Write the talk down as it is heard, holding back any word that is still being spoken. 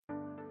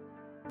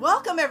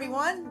Welcome,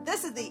 everyone.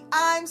 This is the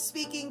I'm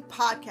Speaking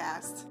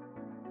podcast,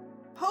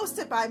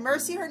 hosted by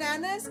Mercy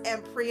Hernandez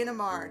and Priya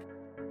Namard.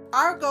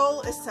 Our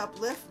goal is to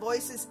uplift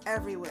voices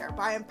everywhere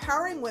by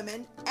empowering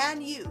women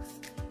and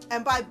youth,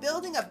 and by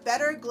building a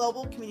better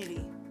global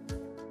community.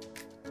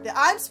 The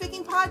I'm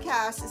Speaking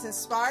podcast is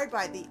inspired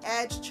by the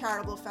Edge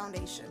Charitable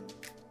Foundation.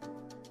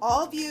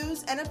 All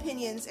views and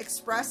opinions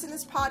expressed in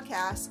this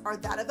podcast are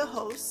that of the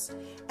hosts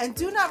and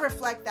do not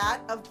reflect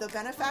that of the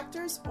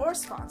benefactors or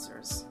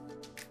sponsors.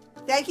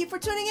 Thank you for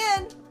tuning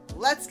in.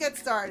 Let's get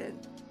started.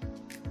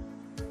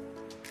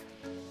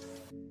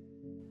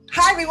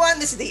 Hi, everyone.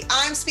 This is the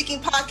I'm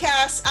Speaking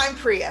podcast. I'm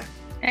Priya.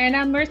 And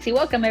I'm Mercy.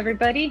 Welcome,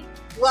 everybody.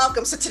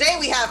 Welcome. So today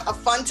we have a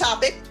fun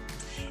topic.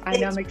 I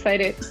know, I'm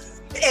excited.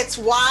 It's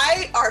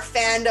why are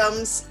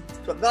fandoms,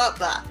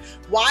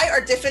 why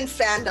are different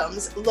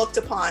fandoms looked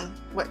upon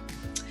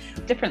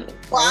differently?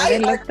 Why are they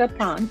looked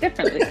upon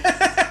differently?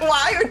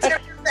 Why are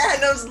different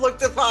fandoms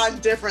looked upon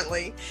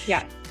differently?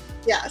 Yeah.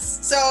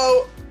 Yes.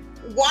 So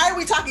why are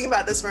we talking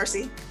about this,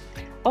 Mercy?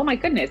 Oh my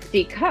goodness,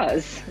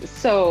 because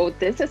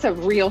this is a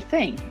real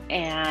thing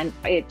and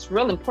it's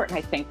real important,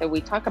 I think, that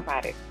we talk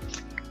about it.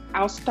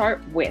 I'll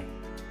start with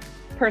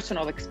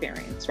personal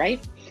experience, right?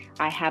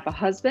 I have a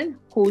husband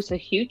who's a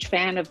huge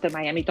fan of the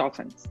Miami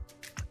Dolphins.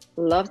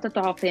 Loves the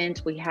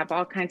Dolphins. We have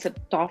all kinds of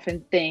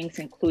Dolphin things,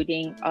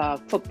 including a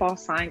football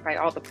signed by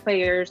all the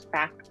players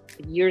back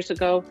years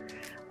ago,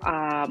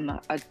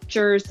 a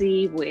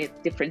jersey with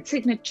different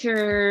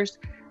signatures.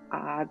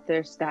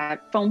 There's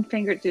that foam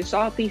finger. There's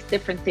all these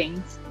different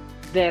things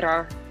that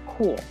are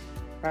cool,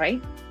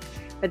 right?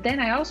 But then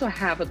I also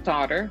have a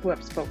daughter who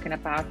I've spoken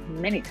about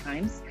many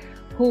times,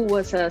 who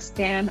was a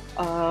stan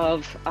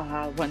of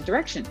One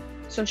Direction.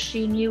 So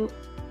she knew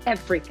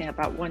everything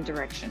about One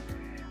Direction,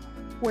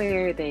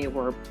 where they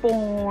were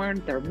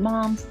born, their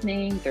mom's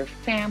name, their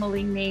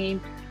family name,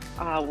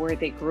 where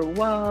they grew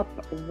up,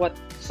 what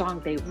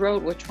song they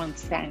wrote, which one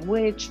sang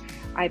which.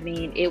 I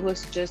mean, it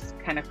was just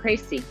kind of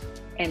crazy.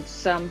 And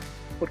some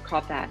would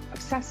call that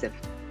obsessive.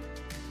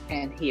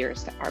 And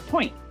here's our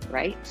point,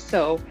 right?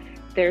 So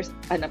there's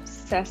an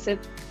obsessive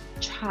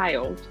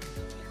child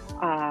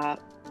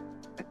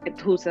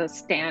who's a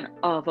stan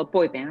of a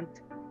boy band,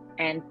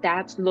 and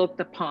that's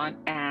looked upon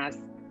as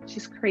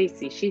she's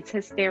crazy, she's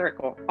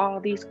hysterical, all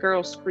these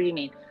girls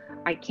screaming.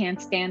 I can't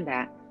stand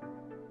that.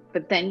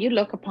 But then you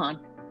look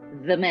upon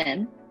the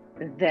men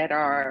that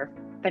are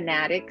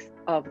fanatics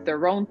of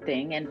their own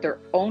thing and their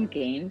own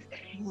games,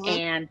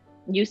 and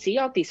you see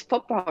all these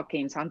football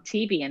games on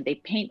TV and they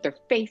paint their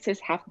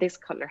faces, half this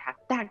color, half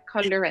that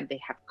color, and they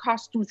have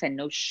costumes and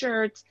no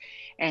shirts,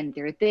 and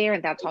they're there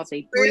and that's all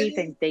they breathe,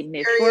 and they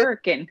miss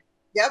work. And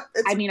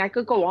I mean, I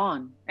could go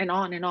on and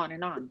on and on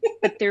and on,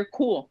 but they're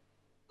cool,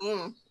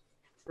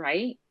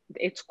 right?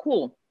 It's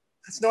cool.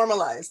 It's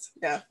normalized.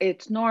 Yeah.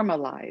 It's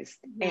normalized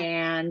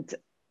and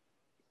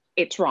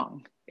it's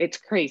wrong. It's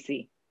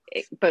crazy.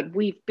 But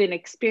we've been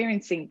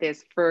experiencing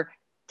this for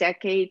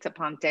decades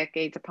upon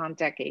decades upon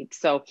decades.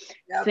 So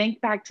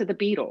think back to the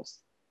Beatles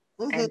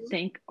and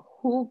think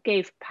who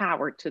gave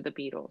power to the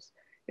Beatles.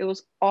 It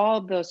was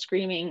all the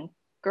screaming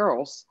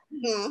girls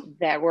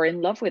that were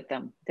in love with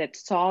them, that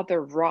saw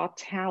their raw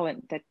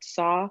talent, that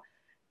saw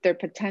their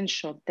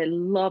potential, that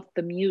loved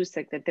the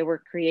music that they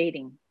were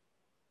creating,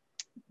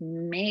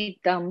 made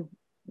them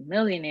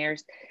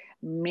millionaires,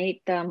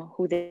 made them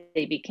who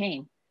they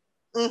became.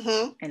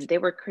 And they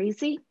were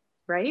crazy,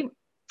 right?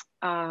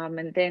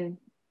 And then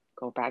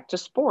go back to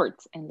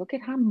sports and look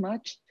at how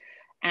much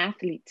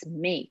athletes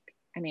make.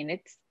 I mean,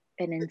 it's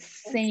an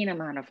insane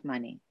amount of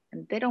money,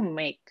 and they don't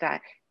make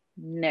that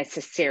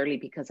necessarily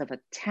because of a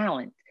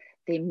talent.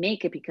 They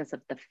make it because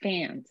of the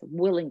fans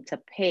willing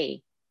to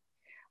pay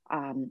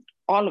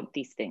all of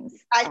these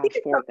things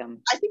for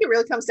them. I think it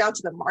really comes down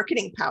to the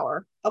marketing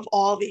power of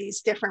all these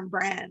different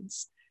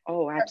brands.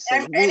 Oh,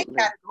 absolutely. Any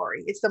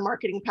category, it's the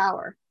marketing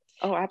power.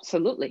 Oh,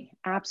 absolutely.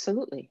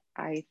 Absolutely.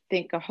 I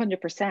think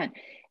 100%.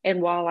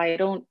 And while I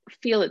don't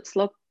feel it's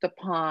looked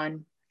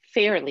upon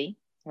fairly,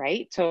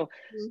 right? So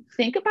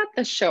think about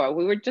the show.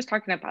 We were just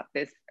talking about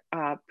this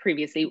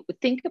previously.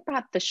 Think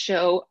about the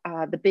show,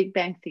 The Big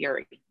Bang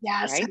Theory.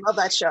 Yes, right? I love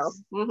that show.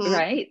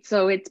 Right.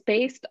 So it's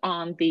based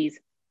on these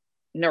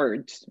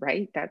nerds,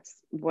 right? That's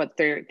what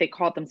they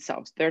call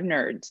themselves. They're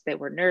nerds. They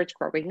were nerds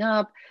growing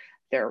up.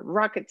 They're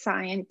rocket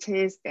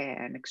scientists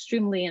and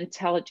extremely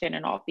intelligent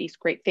and all these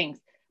great things.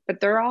 But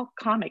they're all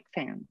comic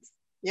fans.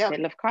 Yeah. They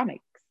love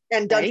comics.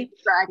 And Dungeons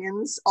and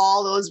Dragons,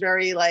 all those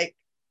very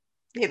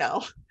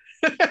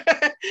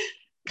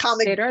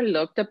comic that are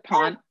looked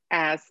upon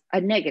as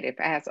a negative,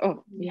 as,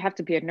 oh, you have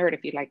to be a nerd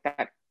if you like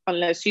that.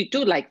 Unless you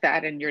do like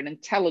that and you're an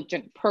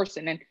intelligent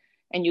person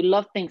and you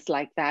love things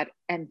like that.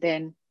 And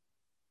then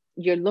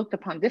you're looked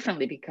upon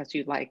differently because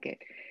you like it.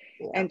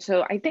 Yeah. And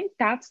so I think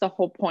that's the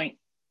whole point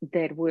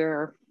that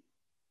we're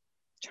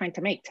trying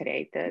to make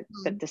today.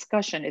 The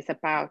discussion is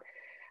about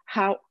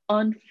how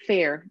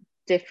unfair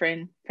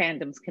different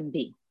fandoms can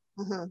be.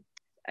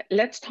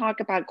 Let's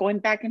talk about going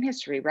back in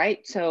history,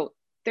 right? So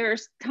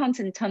there's tons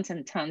and tons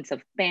and tons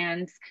of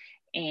bands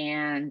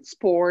and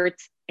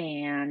sports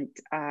and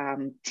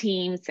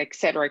teams, et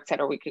cetera, et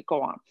cetera. We could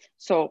go on.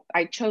 So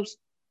I chose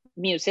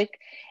music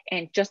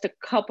and just a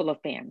couple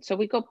of bands. So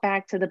we go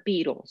back to the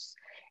Beatles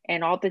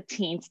and all the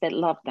teens that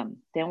love them.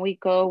 Then we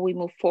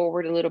move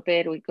forward a little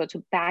bit. We go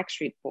to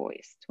Backstreet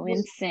Boys, to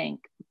NSYNC,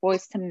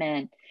 Boys to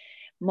Men.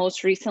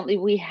 Most recently,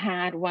 we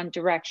had One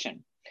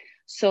Direction.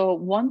 So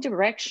One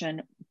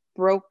Direction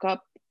broke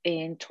up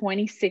in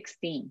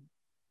 2016.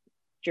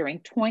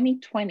 During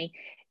 2020,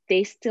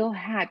 they still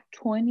had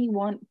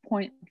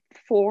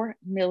 21.4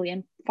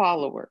 million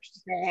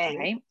followers,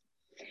 right?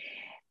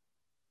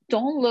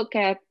 Don't look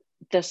at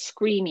the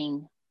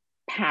screaming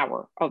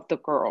power of the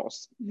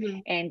girls,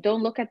 and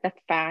don't look at the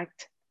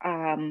fact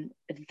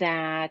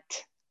that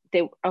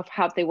of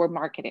how they were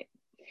marketed.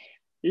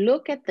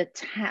 Look at the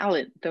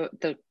talent,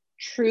 the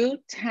true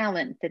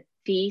talent that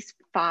these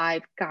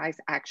 5 guys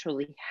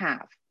actually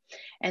have,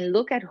 and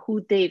look at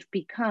who they've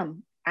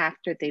become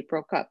after they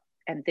broke up.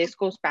 And this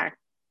goes back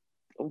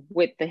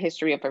with the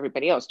history of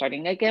everybody else,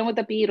 starting again with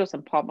the Beatles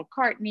and Paul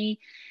McCartney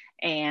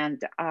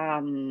and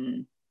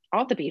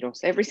all the Beatles.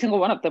 Every single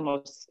one of them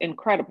was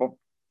incredible.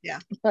 Yeah.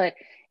 But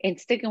in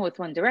sticking with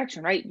One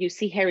Direction, right, you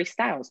see Harry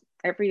Styles.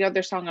 Every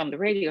other song on the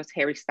radio is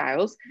Harry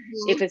Styles.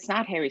 If it's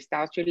not Harry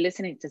Styles, you're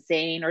listening to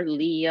Zayn or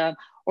Liam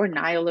or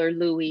Niall or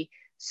Louis.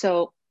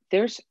 So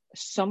there's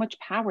so much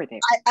power there.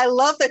 I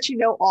love that you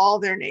know all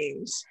their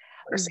names.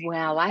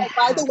 Well,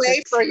 by the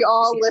way, for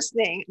y'all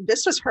listening,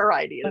 this was her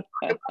idea.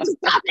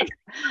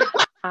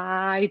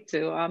 I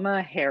do. I'm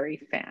a Harry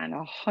fan,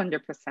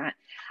 100%.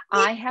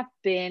 I have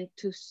been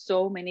to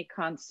so many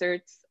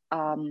concerts.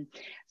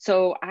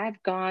 So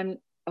I've gone,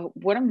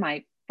 one of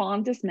my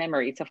fondest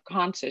memories of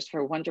concerts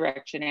for One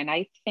Direction, and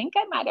I think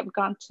I might have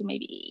gone to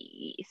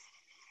maybe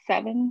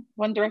 7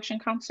 One Direction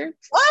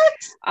concerts.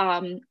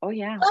 What? Oh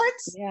yeah. What?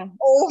 Yeah.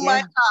 Oh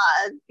my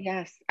God.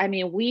 Yes. I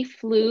mean, we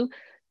flew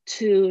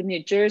to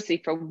New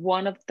Jersey for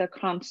one of the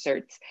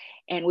concerts,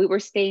 and we were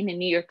staying in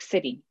New York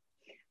City.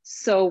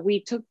 So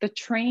we took the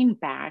train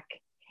back,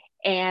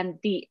 and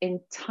the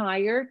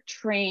entire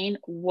train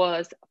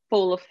was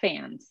full of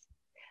fans.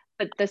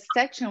 But the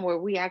section where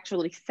we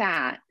actually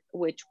sat,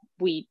 which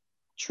we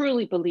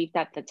truly believed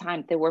at the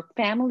time, there were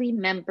family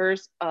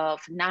members of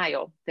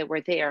Niall that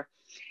were there,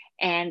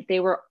 and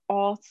they were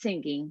all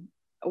singing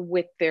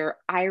with their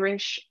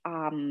Irish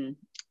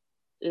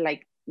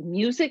like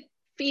music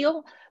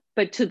feel,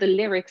 but to the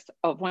lyrics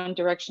of One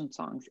Direction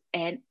songs.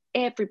 And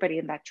everybody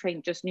in that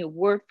train just knew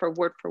word for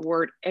word for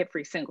word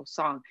every single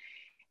song.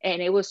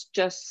 And it was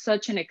just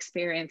such an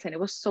experience, and it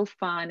was so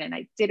fun. And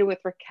I did it with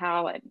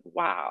Raquel, and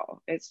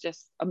wow, it's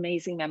just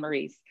amazing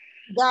memories.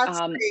 That's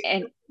and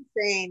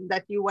insane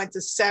that you went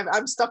to 7.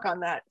 I'm stuck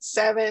on that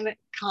 7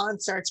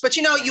 concerts. But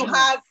you know, you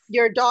have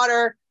your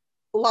daughter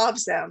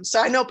loves them,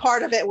 so I know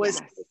part of it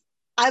was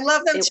I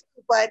love them too.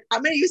 But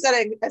I'm going to use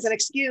that as an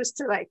excuse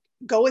to like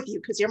go with you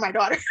because you're my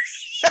daughter.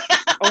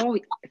 Oh,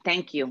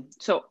 thank you.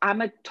 So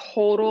I'm a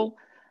total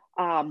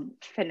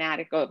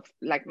fanatic of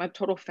like my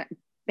total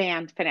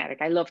band fanatic.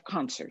 I love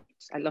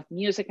concerts. I love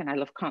music and I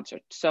love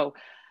concerts. So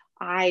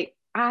I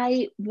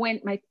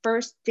went, my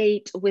first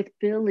date with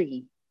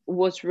Billy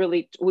was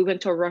we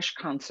went to a Rush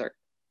concert.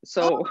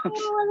 So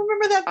I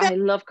remember that. I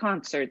love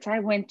concerts. I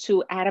went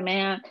to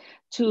Adamant,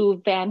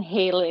 to Van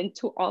Halen,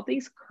 to all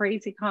these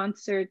crazy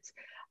concerts,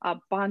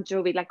 Bon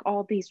Jovi, like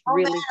all these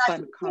really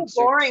fun concerts.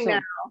 Boring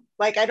now.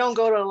 Like I don't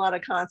go to a lot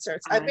of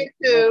concerts. I've been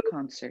to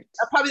concerts.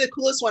 Probably the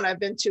coolest one I've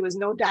been to is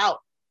No Doubt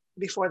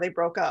before they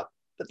broke up.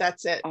 But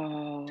that's it.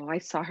 Oh, I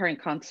saw her in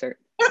concert.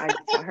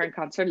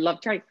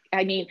 Loved her.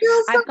 I mean,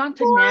 I've gone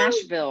to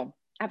Nashville.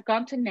 I've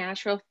gone to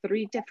Nashville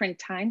 3 different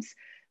times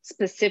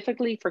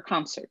specifically for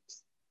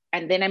concerts.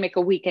 And then I make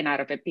a weekend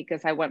out of it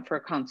because I went for a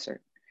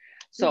concert.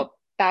 So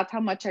that's how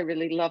much I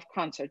really love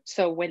concerts.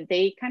 So when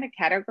they kind of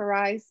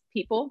categorize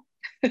people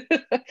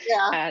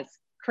as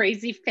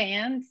crazy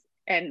fans,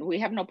 and we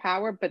have no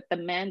power, but the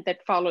men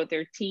that follow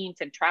their teams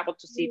and travel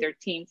to see their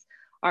teams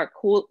are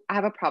cool, I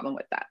have a problem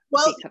with that.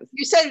 Well,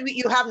 you said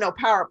you have no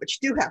power, but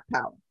you do have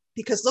power.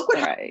 Because look what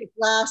happened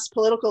last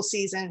political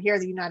season here in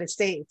the United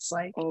States.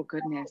 Like, oh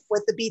goodness,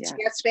 with the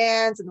BTS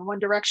fans and the One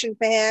Direction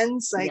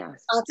fans, like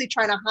constantly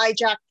trying to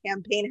hijack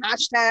campaign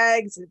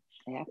hashtags and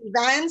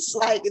events.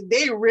 Like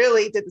they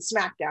really did the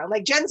smackdown.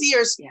 Like Gen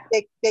Zers,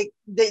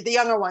 the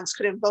younger ones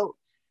couldn't vote,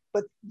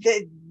 but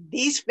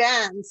these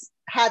fans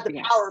had the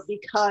power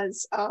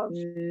because of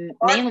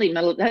mainly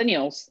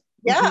millennials.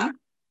 Yeah.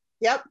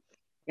 Yep.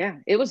 Yeah,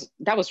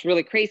 that was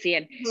really crazy,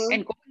 and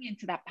going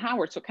into that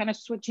power, so kind of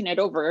switching it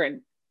over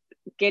and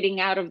getting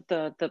out of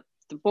the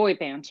boy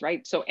bands,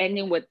 right? So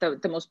ending with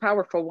the most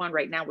powerful one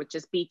right now, which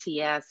is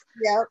BTS,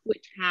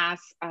 which has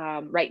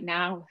right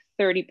now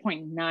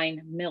 30.9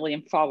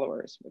 million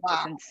followers, which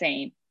is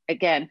insane.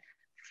 Again,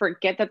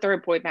 forget that they're a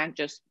boy band,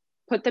 just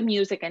put the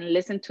music and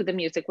listen to the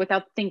music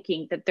without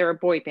thinking that they're a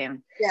boy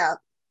band.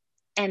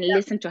 And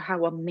listen to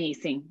how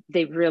amazing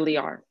they really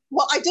are.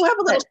 Well, I do have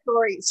a little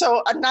story.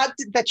 So not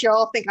that you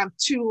all think I'm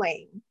too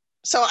lame,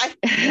 So I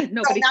so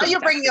Nobody now thinks you're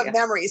that. bringing up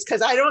memories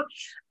because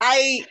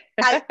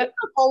I've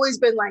always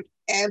been like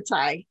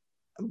anti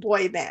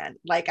boy band.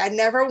 Like I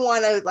never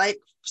want to like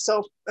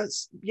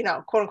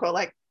quote unquote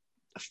like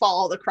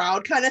follow the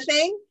crowd kind of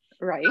thing.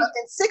 Right.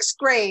 In sixth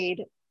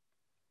grade,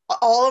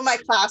 all of my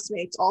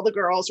classmates, all the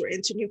girls were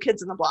into New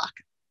Kids on the Block,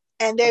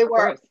 and they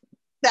were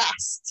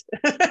obsessed.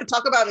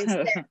 Talk about being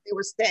stan. They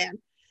were stan.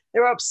 They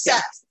were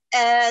obsessed,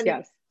 and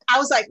I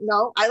was like,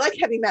 no, I like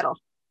heavy metal.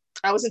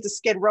 I was into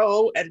Skid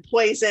Row and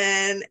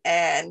Poison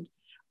and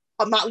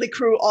a Motley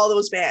Crue, all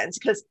those bands,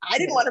 because I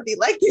didn't want to be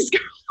like these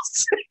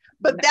girls.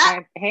 But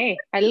I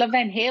love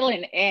Van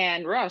Halen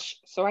and Rush,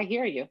 so I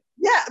hear you.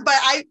 Yeah, but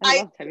I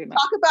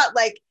talk about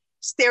like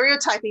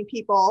stereotyping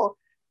people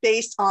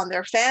based on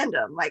their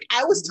fandom. Like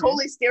I was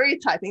totally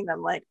stereotyping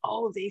them, like,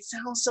 oh, they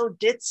sound so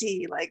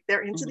ditzy, like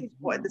they're into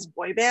this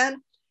boy band.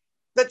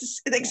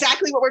 That's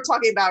exactly what we're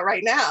talking about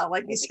right now.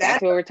 Like these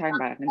exactly what we're talking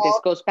about, and this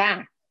goes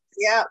back.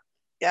 Yeah.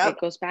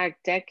 It goes back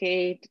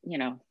decades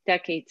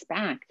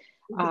back.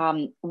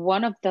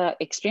 One of the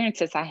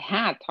experiences I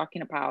had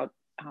talking about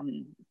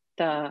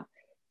the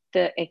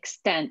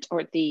extent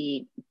or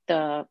the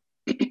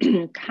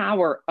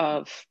power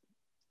of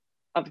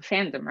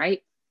fandom,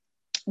 right,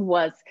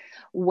 was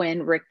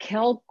when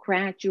Raquel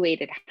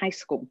graduated high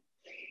school.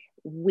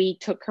 We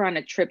took her on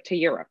a trip to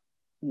Europe.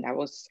 And that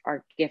was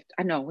our gift.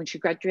 I know when she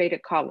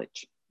graduated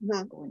college.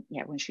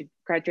 When she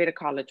graduated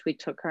college, we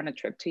took her on a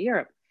trip to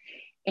Europe.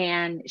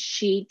 And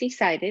she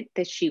decided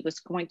that she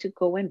was going to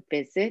go and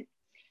visit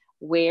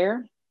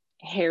where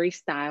Harry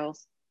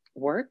Styles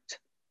worked,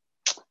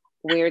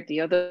 where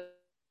the other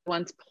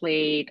ones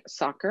played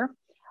soccer,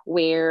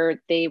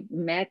 where they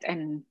met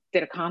and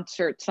did a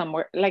concert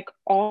somewhere, like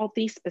all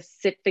these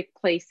specific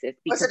places.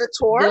 Was it a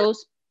tour?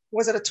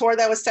 Was it a tour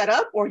that was set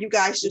up, or you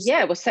guys just?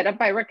 Yeah, it was set up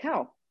by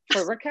Raquel,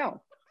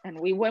 and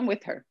we went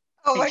with her.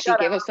 Oh my God! She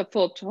gave us a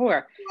full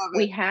tour.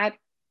 We had,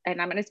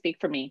 and I'm going to speak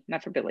for me,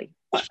 not for Billy.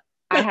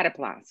 I had a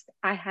blast.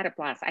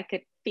 I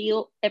could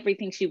feel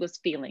everything she was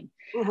feeling.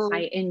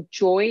 I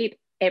enjoyed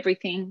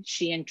everything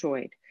she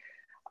enjoyed.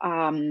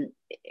 I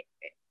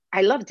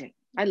loved it.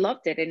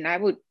 And I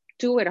would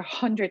do it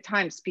 100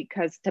 times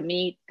because to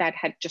me, that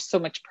had just so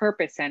much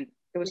purpose and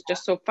it was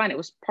just so fun. It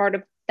was part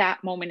of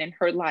that moment in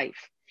her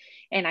life.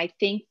 And I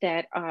think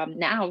that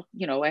now,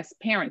 as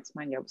parents,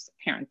 mind you, I was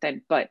a parent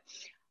then, but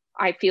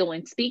I feel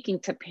in speaking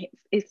to,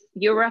 if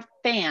you're a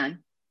fan,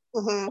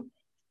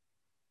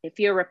 if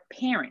you're a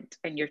parent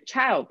and your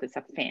child is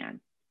a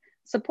fan,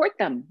 support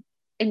them,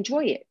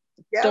 enjoy it.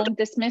 Don't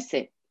dismiss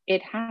it.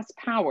 It has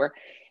power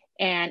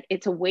and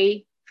it's a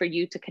way for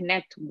you to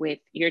connect with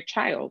your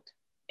child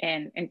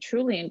and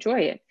truly enjoy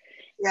it.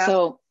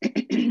 So,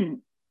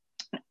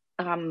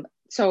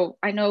 so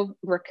I know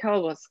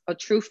Raquel was a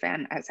true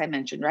fan, as I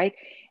mentioned, right?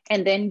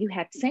 And then you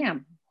had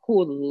Sam,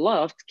 who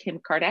loved Kim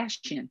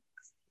Kardashian.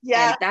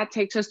 And that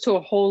takes us to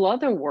a whole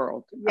other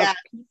world of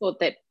people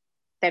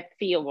that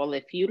feel, well,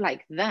 if you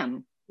like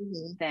them,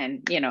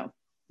 then,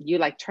 you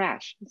like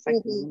trash. It's like,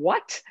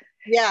 what?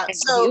 Yeah. And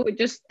so you were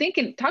just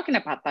talking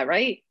about that,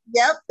 right?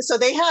 Yep. So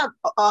they have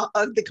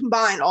they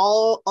combine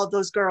all of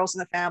those girls in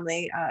the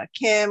family,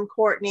 Kim,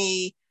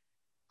 Courtney,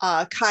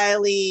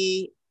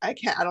 Kylie. I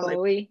don't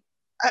know.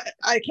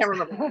 I can't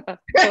remember.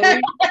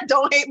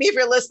 Don't hate me if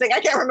you're listening. I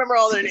can't remember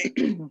all their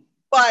names.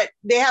 But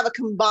they have a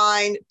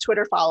combined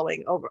Twitter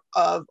following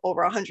of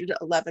over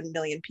 111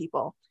 million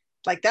people.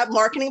 Like that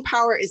marketing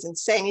power is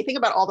insane. You think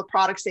about all the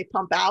products they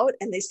pump out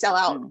and they sell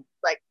out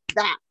like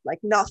that, like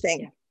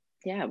nothing.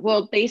 Yeah.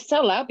 Well, they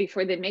sell out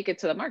before they make it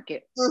to the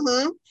market.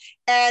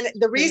 And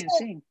the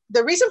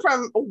reason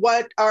from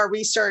what our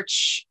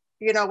research,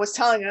 was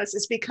telling us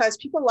is because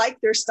people like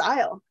their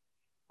style.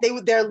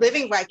 They're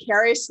living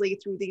vicariously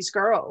through these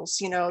girls.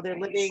 They're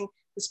living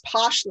this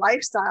posh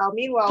lifestyle.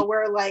 Meanwhile,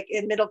 we're like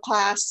in middle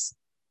class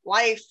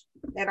life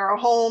in our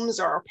homes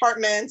or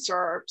apartments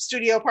or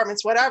studio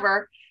apartments,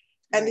 whatever.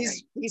 And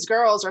these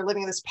girls are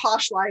living this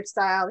posh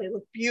lifestyle. They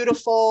look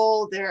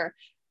beautiful. They're,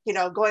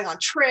 going on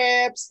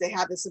trips. They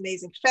have this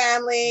amazing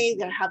family.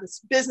 They have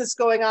this business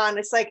going on.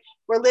 It's like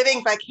we're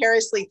living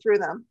vicariously through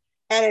them.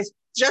 And it's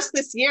just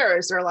this year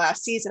is their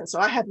last season. So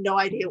I have no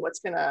idea what's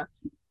going to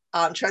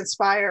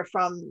transpire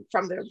from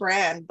their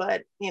brand.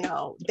 But,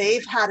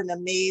 they've had an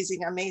amazing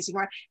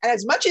run. And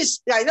as much as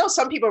I know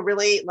some people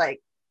really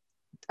like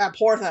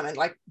abhor them and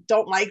like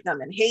don't like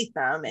them and hate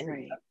them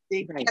and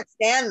they can't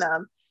stand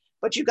them.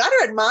 But you got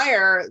to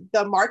admire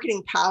the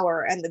marketing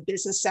power and the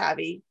business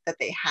savvy that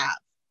they have.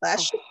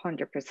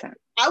 100%.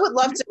 I would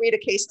love to read a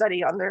case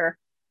study on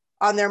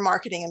their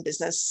marketing and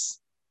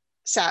business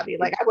savvy.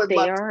 Like I would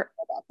love to know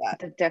about that.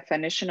 The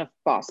definition of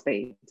boss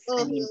babes.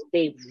 I mean,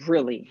 they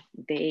really,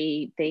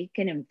 they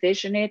can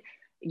envision it.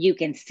 You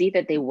can see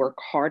that they work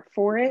hard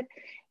for it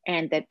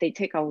and that they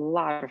take a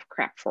lot of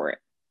crap for it.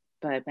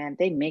 But man,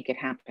 they make it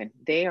happen.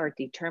 They are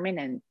determined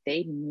and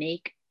they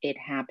make it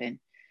happen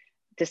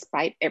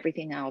despite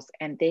everything else.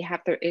 And they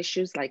have their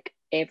issues like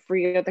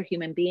every other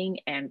human being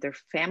and their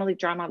family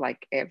drama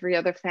like every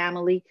other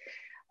family.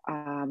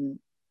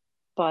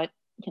 But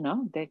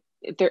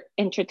they're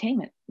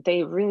entertainment.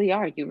 They really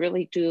are. You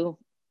really do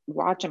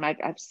watch them.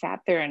 I've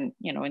sat there and,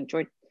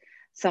 enjoyed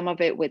some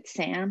of it with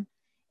Sam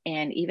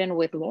and even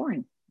with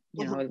Lauren.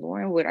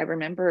 Lauren would, I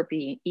remember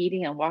being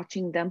eating and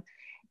watching them.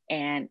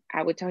 And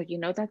I would tell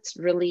her, that's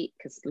really,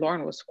 because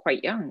Lauren was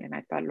quite young. And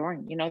I thought,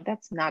 Lauren,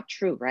 that's not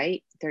true,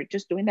 right? They're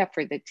just doing that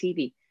for the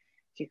TV.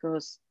 She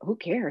goes, who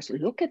cares?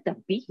 Look at the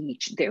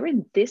beach. They're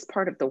in this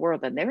part of the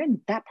world and they're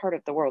in that part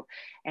of the world.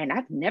 And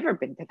I've never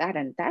been to that.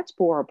 And that's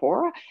Bora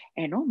Bora.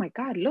 And oh my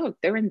God, look,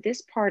 they're in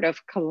this part of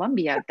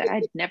Colombia that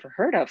I'd never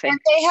heard of. And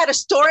they had a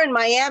store in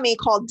Miami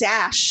called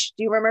Dash.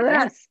 Do you remember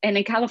that? Yes. And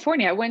in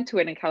California, I went to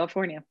it in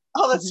California.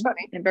 Oh, that's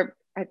funny.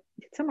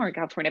 Somewhere in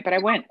California, but I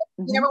went.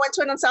 You never went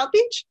to it on South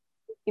Beach?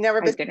 You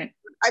never been? I didn't.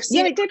 I've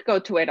seen I did go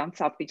to it on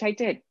South Beach. I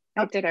did.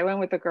 I went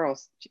with the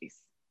girls. Jeez.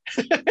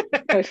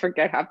 I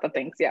forget half the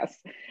things. Yes,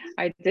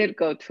 I did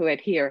go to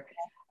it here.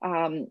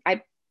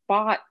 I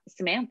bought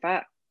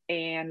Samantha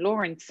and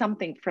Lauren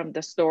something from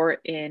the store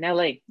in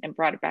LA and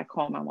brought it back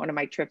home on one of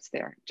my trips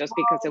there, just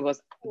because it was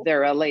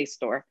their LA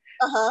store.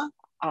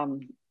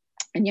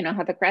 And you know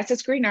how the grass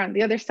is greener on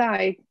the other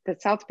side. The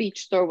South Beach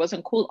store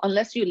wasn't cool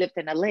unless you lived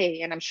in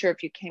LA. And I'm sure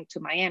if you came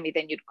to Miami,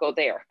 then you'd go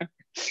there.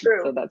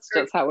 True. So that's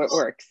just how it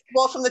works.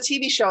 Well, from the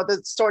TV show,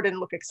 the store didn't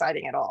look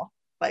exciting at all.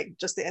 Like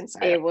just the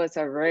inside. It was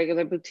a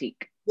regular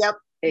boutique. Yep.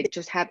 It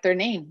just had their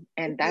name.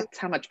 And that's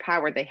how much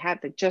power they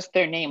had, that just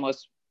their name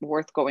was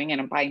worth going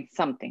in and buying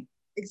something.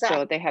 Exactly.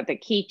 So they had the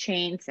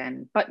keychains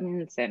and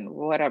buttons and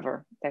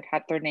whatever that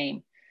had their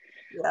name.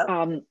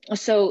 Yep.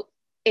 So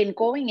in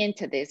going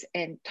into this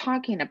and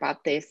talking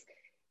about this,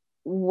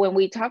 when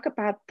we talk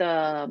about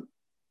the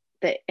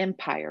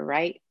empire,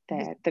 right,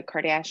 that the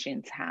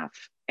Kardashians have,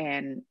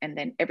 and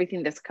then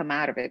everything that's come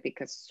out of it,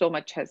 because so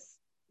much has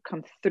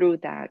come through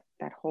that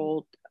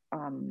whole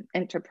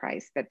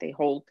enterprise that they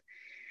hold,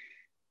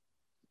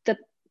 the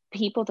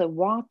people that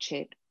watch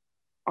it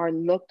are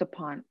looked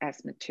upon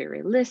as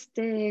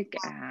materialistic,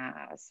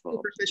 as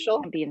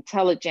superficial, can be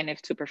intelligent if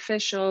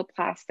superficial,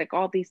 plastic,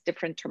 all these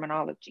different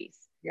terminologies.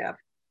 Yeah.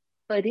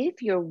 But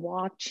if you're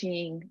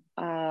watching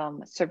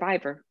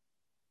Survivor,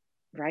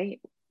 right?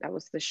 That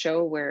was the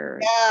show where...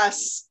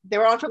 Yes, they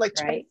were on for like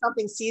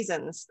 20-something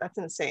seasons. That's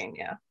insane,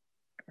 yeah.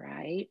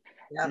 Right?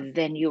 Yeah.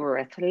 Then you were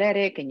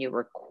athletic and you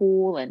were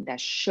cool, and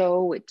that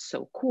show, it's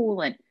so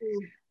cool. And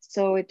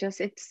so it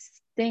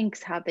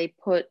stinks how they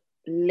put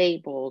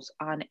labels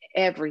on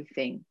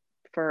everything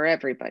for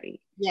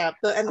everybody. Yeah,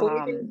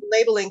 and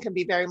labeling can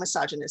be very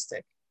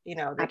misogynistic.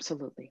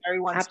 Absolutely.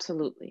 Everyone's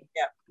absolutely.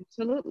 Yeah.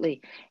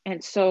 Absolutely.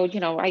 And so,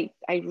 I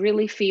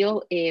really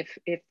feel if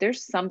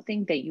there's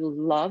something that you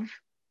love,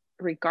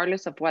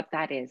 regardless of what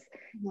that is,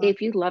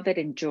 if you love it,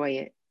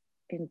 enjoy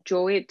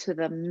it to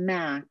the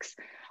max.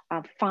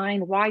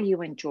 Find why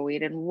you enjoy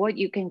it and what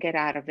you can get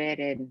out of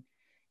it,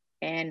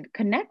 and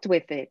connect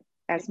with it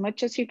as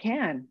much as you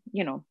can,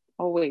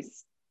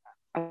 always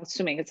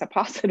assuming it's a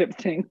positive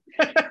thing.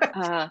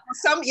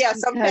 Some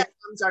fandoms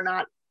are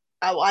not.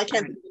 I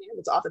can't think of any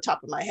it's off the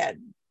top of my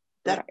head.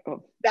 That's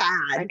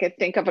bad. I could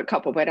think of a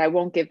couple, but I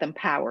won't give them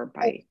power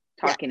by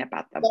talking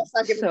about them.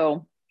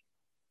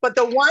 But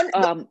the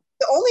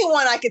only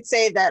one I could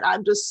say that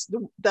I'm just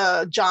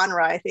the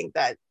genre I think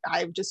that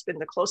I've just been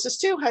the closest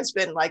to has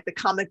been like the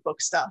comic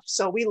book stuff.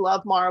 So we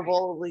love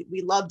Marvel,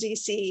 we love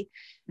DC.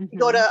 We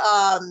go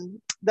to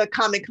the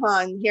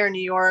Comic-Con here in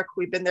New York.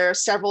 We've been there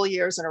several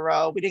years in a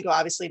row. We didn't go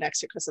obviously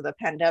next year because of the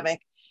pandemic.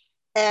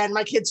 And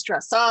my kids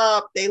dress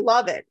up. They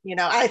love it.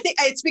 I think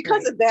it's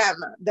because of them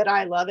that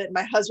I love it.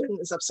 My husband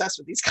is obsessed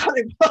with these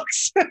comic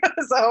books.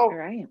 So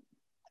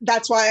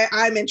that's why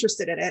I'm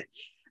interested in it.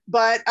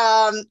 But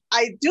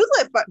I do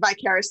live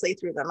vicariously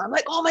through them. I'm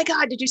like, oh my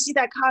God, did you see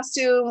that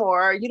costume?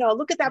 Or,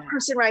 look at that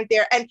person right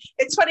there. And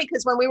it's funny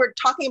because when we were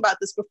talking about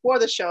this before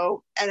the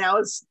show, and I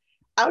was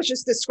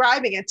just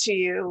describing it to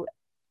you,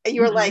 and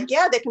you were like,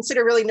 yeah, they're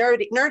considered really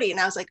nerdy.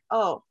 And I was like,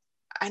 oh,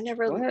 I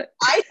never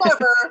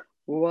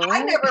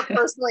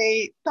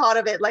personally thought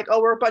of it like, oh,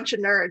 we're a bunch of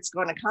nerds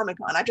going to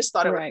Comic-Con. I just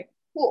thought it was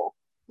cool,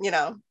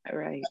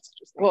 Right.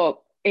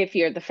 Well, if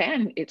you're the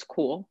fan, it's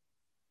cool.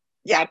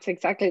 Yeah. That's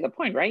exactly the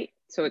point, right?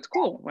 So it's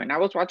cool. When I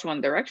was watching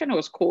One Direction, it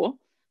was cool.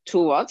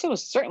 To us, it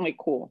was certainly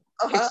cool.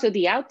 It's to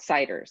the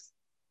outsiders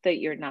that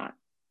you're not.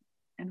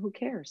 And who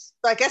cares?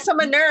 So I guess I'm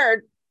a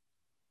nerd.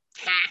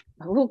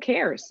 Who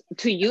cares?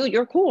 To you,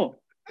 you're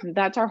cool.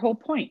 That's our whole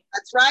point.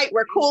 That's right.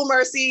 We're cool,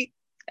 Mercy.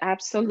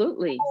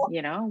 Absolutely.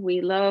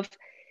 We love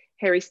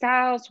Harry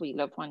Styles. We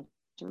love One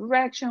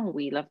Direction.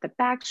 We love the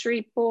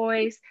Backstreet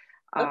Boys.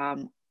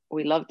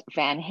 We loved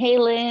Van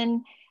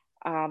Halen.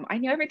 I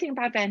knew everything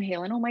about Van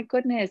Halen. Oh my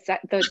goodness.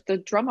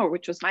 The drummer,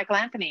 which was Michael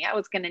Anthony. I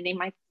was going to name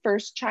my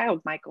first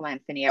child Michael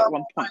Anthony at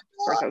one point. Of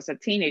course, I was a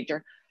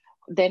teenager.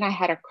 Then I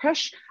had a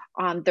crush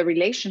on the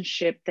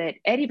relationship that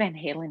Eddie Van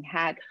Halen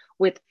had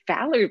with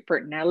Valerie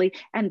Bertinelli,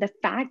 and the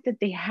fact that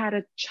they had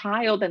a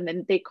child, and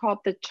then they called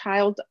the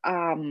child,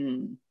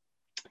 oh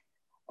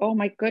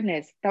my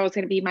goodness, that was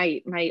going to be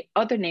my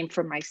other name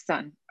for my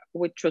son,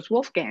 which was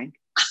Wolfgang.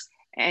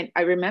 And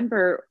I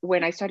remember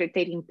when I started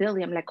dating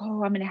Billy, I'm like,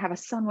 oh, I'm going to have a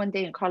son one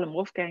day and call him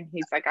Wolfgang.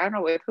 He's like, I don't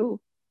know with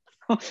who.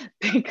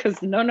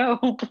 Because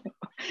no.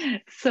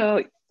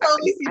 So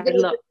Totally see I Billy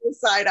love, from the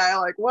side eye,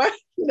 like, what?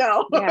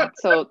 No. yeah.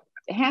 So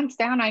hands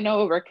down, I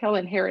know Raquel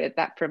inherited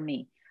that from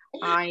me.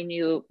 I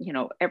knew,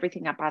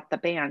 everything about the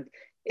band.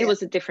 It Yeah.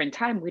 was a different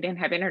time. We didn't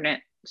have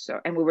internet. So,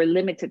 and we were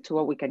limited to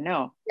what we could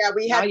know. Yeah,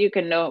 we Now had. you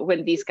can know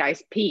when these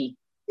guys pee,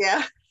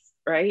 Yeah.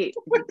 right?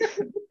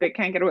 They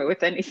can't get away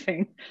with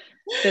anything.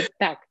 But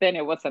back then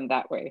it wasn't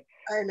that way.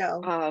 I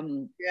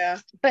know. Yeah.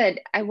 But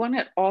I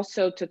wanted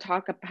also to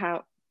talk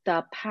about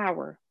the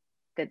power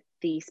that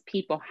these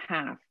people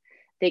have.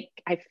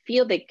 I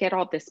feel they get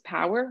all this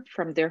power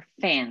from their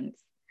fans,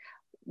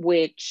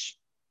 which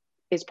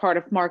is part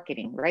of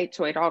marketing, right?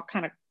 So it all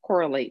kind of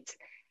correlates.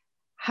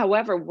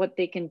 However, what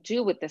they can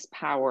do with this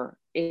power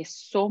is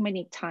so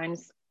many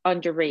times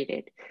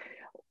underrated.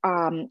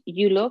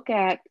 You look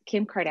at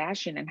Kim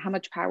Kardashian and how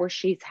much power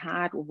she's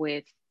had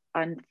with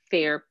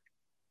unfair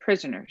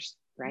prisoners,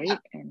 right? Yeah.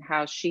 And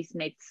how she's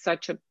made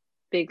such a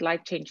big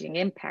life-changing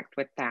impact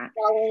with that.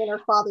 Following in her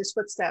father's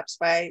footsteps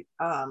by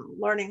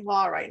learning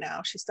law right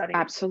now. She's studying.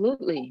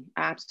 Absolutely.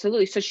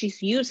 So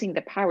she's using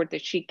the power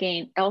that she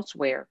gained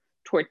elsewhere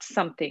towards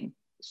something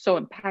so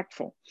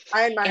impactful.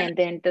 I admire. And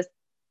then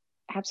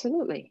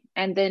absolutely.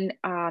 And then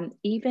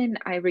even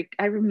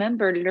I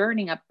remember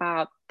learning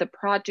about the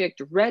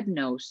project Red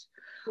Nose,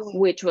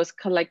 which was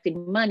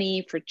collecting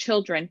money for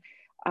children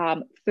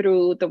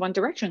through the One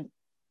Direction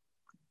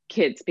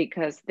kids,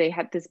 because they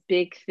had this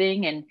big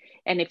thing,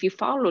 and if you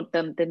followed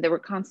them, then they were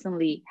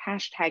constantly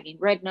hashtagging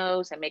Red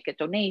Nose and make a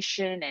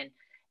donation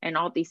and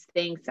all these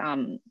things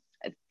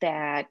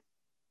that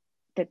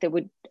they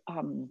would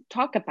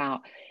talk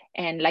about,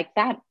 and like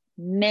that,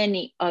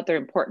 many other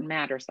important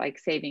matters like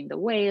saving the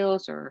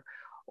whales or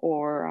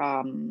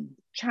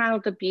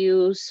child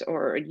abuse,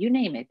 or you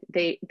name it.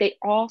 They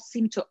all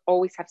seem to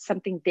always have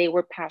something they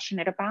were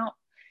passionate about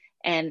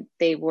and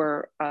they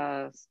were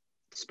a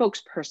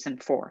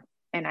spokesperson for.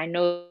 And I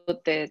know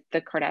that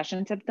the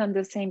Kardashians have done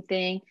the same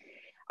thing.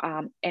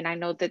 And I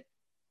know that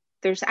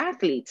there's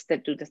athletes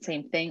that do the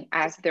same thing,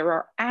 as there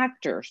are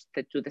actors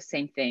that do the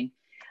same thing.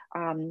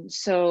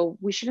 So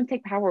we shouldn't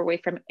take power away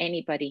from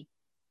anybody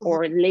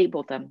or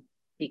label them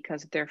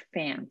because they're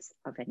fans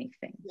of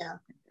anything. Yeah.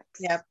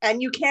 Yeah.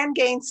 And you can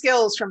gain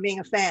skills from being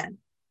a fan.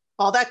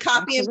 All that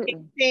copy and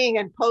pasting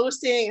and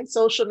posting and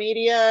social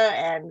media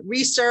and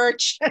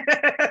research.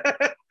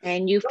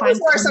 And you find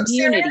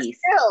communities.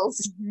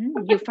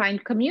 You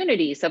find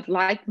communities of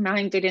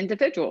like-minded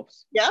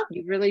individuals. Yeah.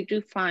 You really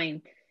do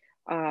find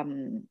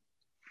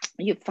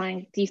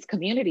these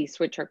communities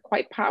which are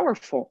quite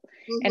powerful.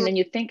 And then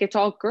you think it's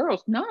all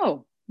girls.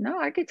 No,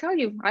 I could tell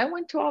you, I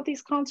went to all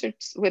these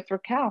concerts with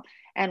Raquel,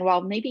 and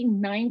while maybe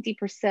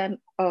 90%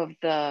 of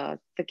the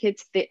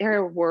kids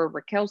there were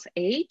Raquel's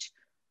age,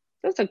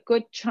 there's a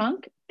good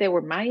chunk they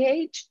were my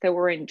age. They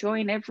were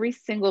enjoying every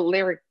single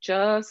lyric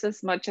just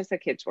as much as the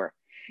kids were.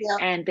 Yeah.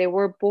 And they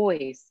were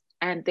boys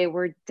and they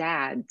were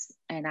dads.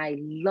 And I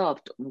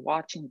loved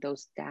watching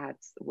those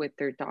dads with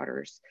their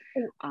daughters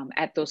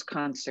at those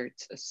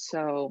concerts.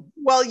 So,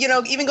 well,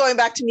 even going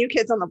back to New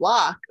Kids on the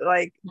Block,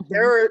 like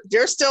they're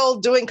still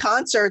doing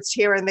concerts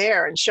here and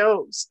there and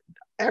shows.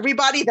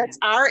 Everybody that's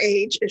our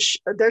age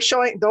they're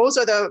showing. Those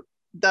are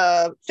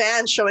the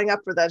fans showing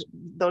up for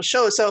those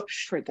shows. So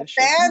for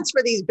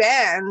these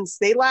bands,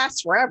 they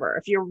last forever.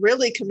 If you're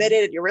really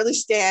committed, you really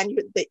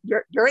stand,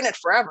 you're in it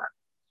forever.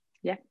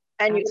 Yeah,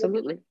 and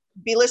absolutely. You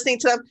be listening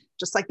to them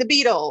just like the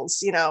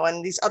Beatles,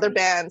 and these other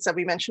bands that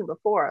we mentioned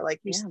before.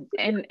 Like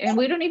and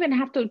we don't even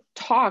have to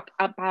talk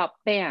about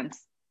bands.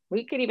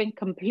 We could even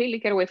completely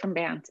get away from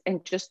bands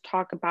and just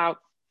talk about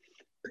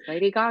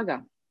Lady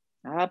Gaga,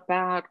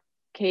 about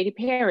Katy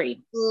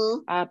Perry,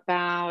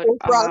 about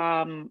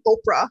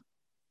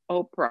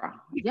Oprah.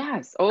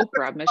 Yes,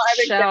 Oprah,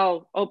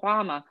 Michelle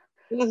Obama.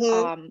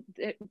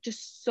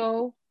 Just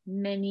so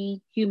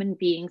many human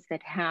beings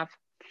that have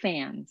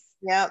fans.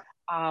 Yeah.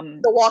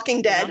 The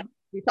Walking Dead.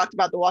 We talked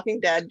about The Walking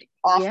Dead.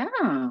 Yeah.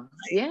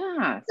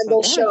 And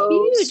those shows,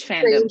 huge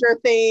Stranger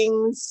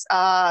Things,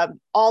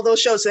 all those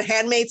shows. The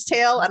Handmaid's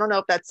Tale. I don't know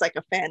if that's like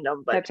a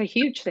fandom, but that's a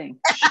huge thing.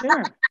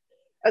 Sure.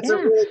 That's a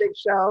really big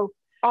show.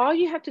 All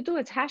you have to do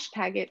is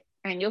hashtag it,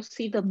 and you'll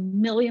see the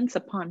millions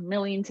upon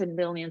millions and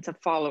millions of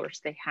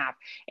followers they have,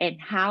 and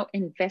how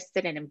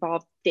invested and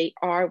involved they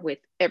are with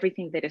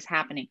everything that is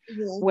happening,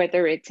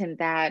 whether it's in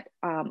that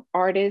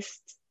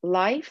artist's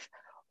life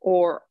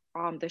or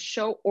on the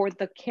show or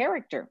the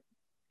character.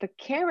 The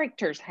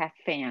characters have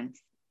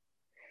fans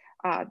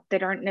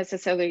that aren't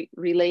necessarily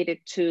related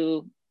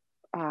to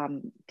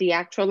the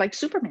actual, like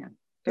Superman.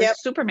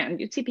 Superman.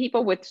 You see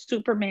people with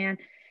Superman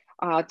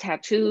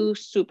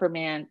tattoos,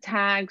 Superman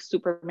tags,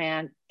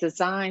 Superman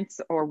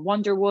designs, or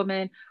Wonder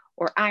Woman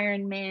or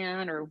Iron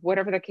Man or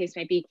whatever the case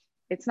may be.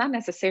 It's not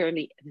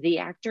necessarily the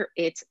actor,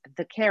 it's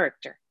the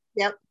character.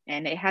 Yep.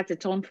 And it has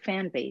its own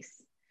fan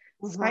base.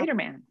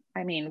 Spider-Man.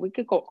 I mean, we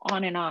could go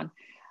on and on.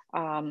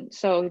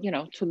 So,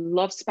 to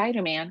love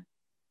Spider-Man,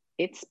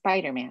 it's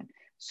Spider-Man.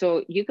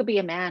 So you could be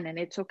a man and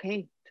it's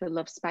okay to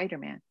love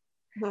Spider-Man,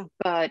 Mhm.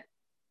 but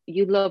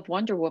you love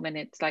Wonder Woman.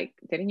 It's like,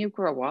 didn't you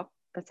grow up?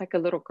 That's like a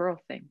little girl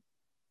thing.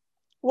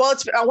 Well,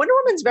 it's Wonder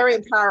Woman's very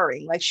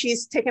empowering. Like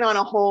she's taken on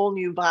a whole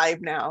new vibe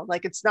now.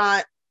 Like it's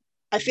not,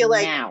 I feel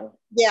like, Now,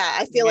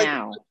 I feel like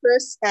now.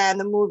 Chris and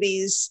the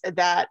movies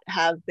that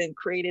have been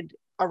created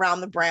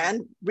around the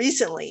brand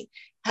recently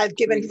have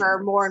given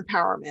her more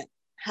empowerment,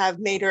 have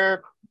made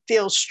her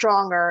feel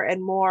stronger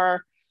and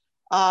more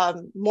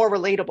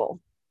relatable.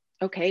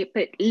 Okay,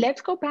 but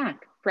let's go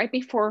back right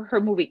before her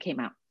movie came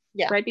out.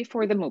 Yeah. Right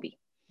before the movie.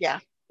 Yeah.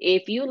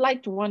 If you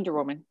liked Wonder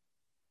Woman,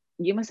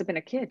 you must have been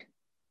a kid.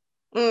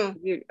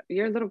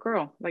 You're a little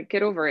girl. Like,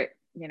 get over it,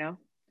 you know?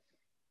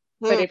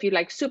 But if you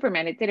like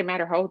Superman, it didn't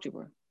matter how old you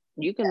were.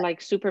 You could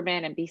like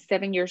Superman and be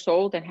 7 years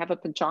old and have a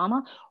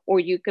pajama, or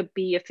you could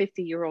be a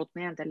 50-year-old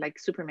man that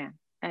liked Superman,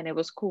 and it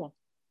was cool.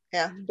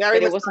 Yeah.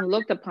 But it wasn't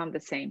looked upon the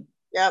same.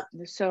 Yep.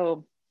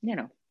 So, you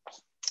know,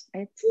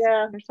 it's,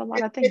 there's a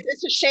lot of things.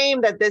 It's a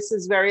shame that this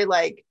is very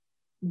like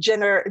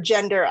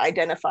gender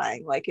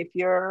identifying. Like if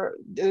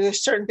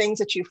there's certain things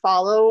that you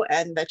follow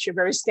and that you're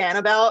very stan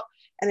about.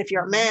 And if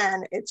you're a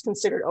man, it's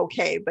considered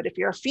okay. But if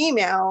you're a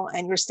female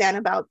and you're stan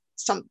about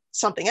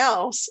something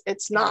else,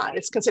 it's not.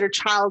 It's considered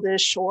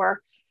childish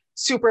or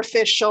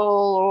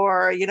superficial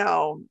or, you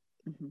know,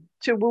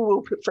 too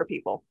woo-woo for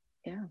people.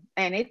 Yeah.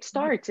 And it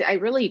starts, I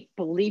really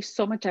believe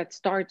so much that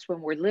starts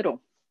when we're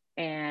little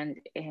and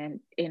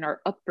in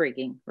our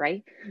upbringing,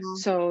 right?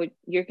 So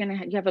you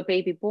have a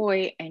baby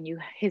boy and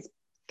his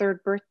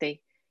 3rd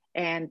birthday,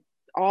 and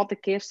all the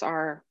gifts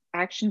are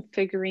action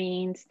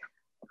figurines,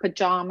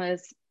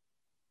 pajamas,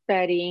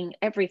 bedding,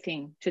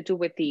 everything to do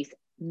with these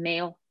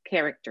male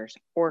characters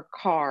or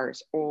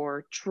cars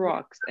or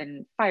trucks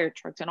and fire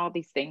trucks and all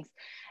these things.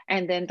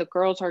 And then the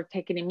girls are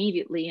taken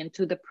immediately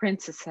into the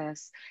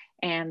princesses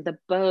and the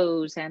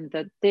bows and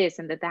the this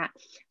and the that.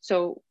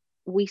 So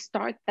we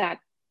start that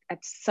at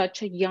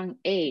such a young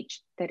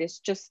age that it's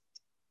just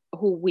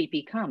who we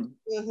become.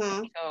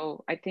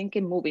 So I think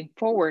in moving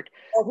forward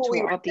to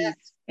all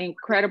these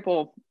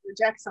incredible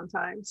reject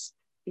sometimes.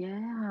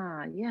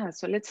 Yeah.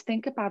 So let's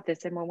think about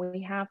this. And when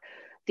we have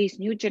these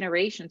new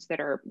generations that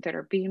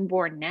are being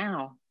born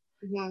now,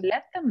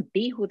 let them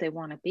be who they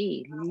want to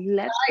be.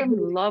 Let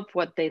them love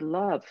what they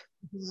love.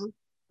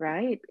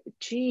 Right?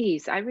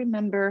 Geez, I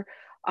remember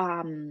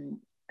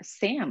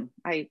Sam.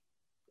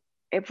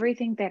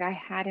 Everything that I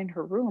had in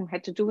her room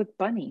had to do with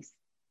bunnies.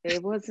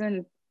 It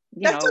wasn't,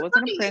 it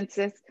wasn't a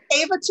princess.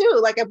 Ava too.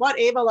 Like I bought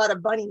Ava a lot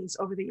of bunnies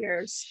over the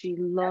years. She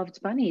loved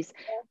bunnies.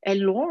 And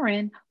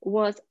Lauren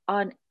was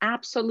an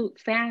absolute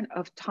fan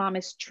of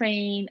Thomas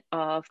Train,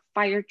 of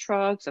fire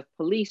trucks, of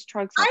police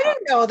trucks. I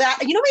didn't know that.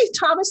 You know,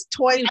 Thomas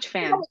toys. Huge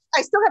fan.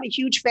 I still have a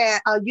huge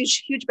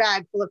huge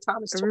bag full of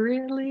Thomas toys.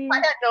 Really? I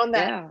hadn't known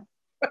that. Yeah.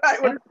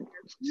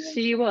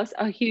 She was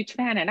a huge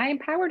fan, and I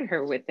empowered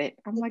her with it.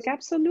 I'm like,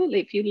 absolutely.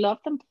 If you love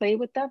them, play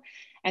with them.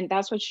 And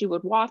that's what she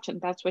would watch, and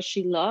that's what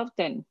she loved.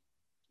 And,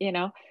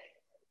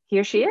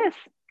 here she is.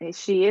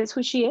 She is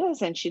who she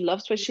is, and she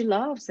loves what she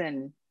loves.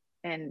 And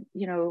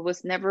it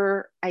was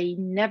I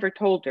never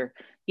told her,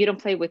 you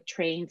don't play with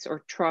trains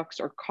or trucks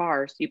or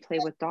cars, you play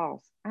with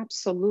dolls.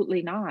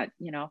 Absolutely not.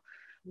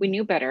 We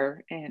knew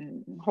better,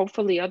 and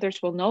hopefully others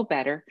will know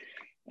better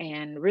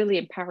and really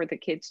empower the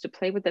kids to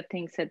play with the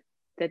things that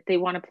they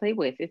want to play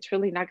with. It's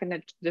really not going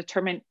to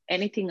determine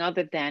anything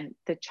other than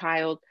the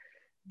child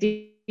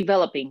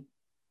developing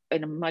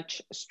in a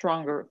much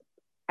stronger,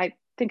 I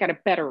think, at a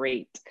better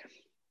rate.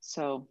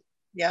 So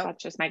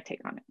that's just my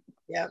take on it.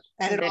 Yeah.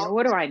 And then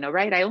what do I know,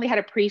 right? I only had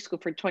a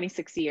preschool for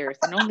 26 years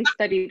and only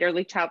studied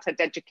early childhood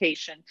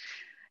education.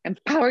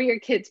 Empower your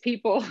kids,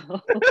 people.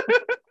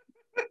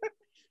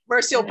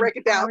 Mercy will break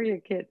it down. Empower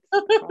your kids.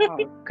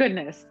 Oh,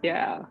 goodness.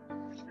 Yeah.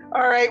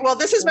 All right. Well,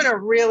 this has been a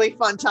really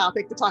fun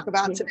topic to talk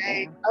about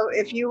today.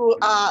 If you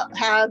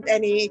have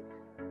any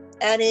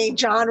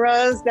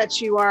genres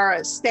that you are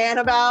a stan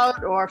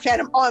about or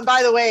fandom. Oh, and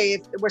by the way,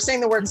 we're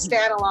saying the word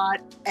stan a lot,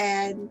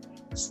 and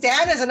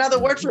stan is another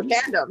word for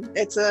fandom.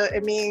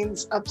 It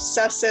means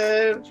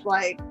obsessive,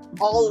 like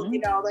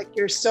like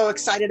you're so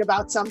excited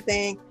about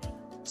something.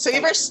 So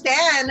if you're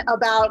stan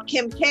about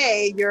Kim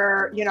K,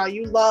 you're a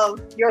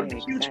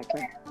huge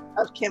fan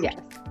of Kim K.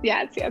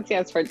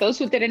 Yes. For those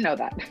who didn't know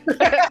that.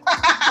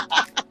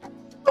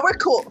 But we're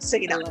cool, so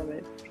I love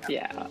it.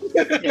 Yeah.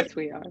 Yes,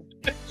 we are.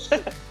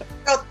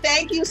 So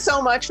thank you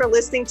so much for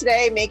listening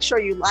today. Make sure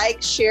you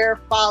like, share,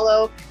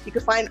 follow. You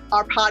can find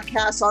our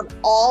podcast on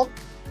all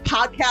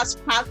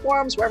podcast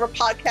platforms, wherever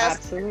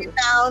podcasts can be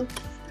found.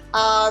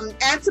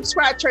 And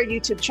subscribe to our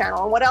YouTube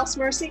channel. And what else,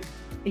 Mercy?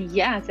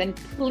 Yes, and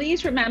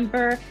please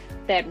remember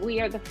that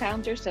we are the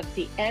founders of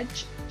the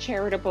Edge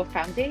Charitable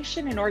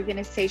Foundation, an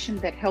organization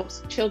that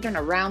helps children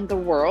around the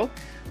world.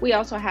 We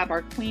also have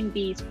our Queen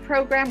Bees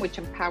program, which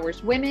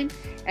empowers women,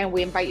 and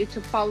we invite you to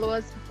follow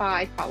us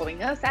by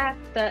following us at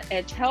The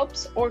Edge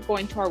Helps or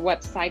going to our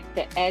website,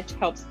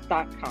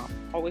 theedgehelps.com.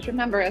 Always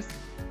remember us.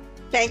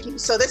 Thank you.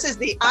 So this is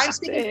the I'm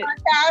Speaking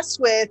podcast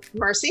with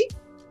Mercy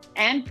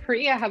And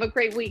Priya, have a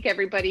great week,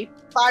 everybody.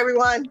 Bye,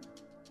 everyone.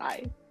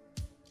 Bye.